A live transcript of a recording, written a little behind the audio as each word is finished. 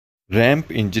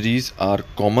Ramp injuries are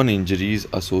common injuries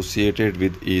associated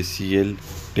with ACL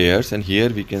tears, and here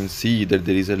we can see that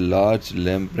there is a large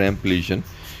ramp lesion,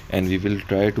 and we will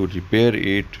try to repair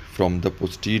it from the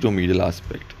posteromedial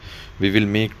aspect. We will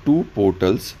make two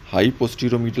portals, high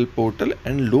posteromedial portal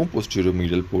and low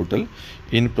posteromedial portal,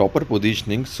 in proper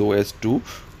positioning so as to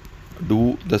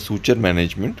do the suture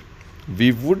management.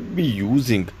 We would be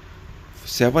using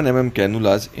 7 mm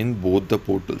cannulas in both the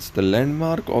portals. The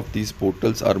landmark of these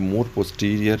portals are more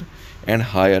posterior and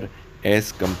higher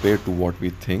as compared to what we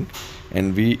think.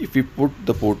 And if we put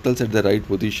the portals at the right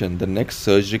position, the next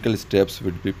surgical steps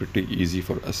would be pretty easy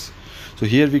for us. So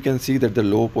here we can see that the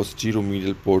low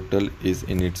posteromedial portal is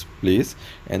in its place,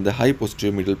 and the high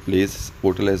posteromedial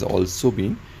portal has also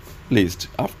been placed.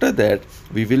 After that,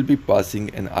 we will be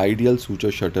passing an ideal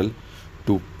suture shuttle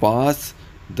to pass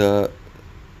the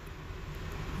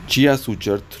chia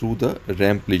suture through the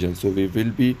ramp lesion. So we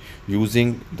will be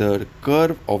using the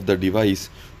curve of the device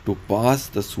to pass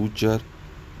the suture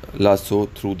lasso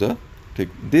through the thing.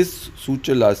 This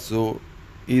suture lasso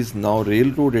is now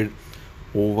railroaded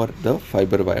over the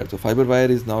fiber wire. So fiber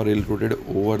wire is now railroaded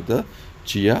over the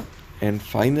chia, and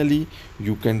finally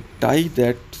you can tie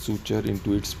that suture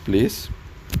into its place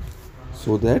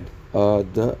so that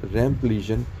the ramp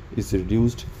lesion is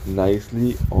reduced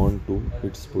nicely onto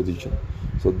its position.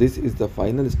 So this is the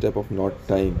final step of knot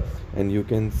tying, and you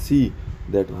can see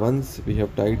that once we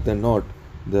have tied the knot,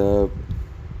 the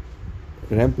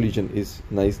ramp lesion is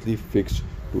nicely fixed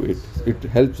to it. It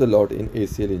helps a lot in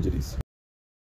ACL injuries.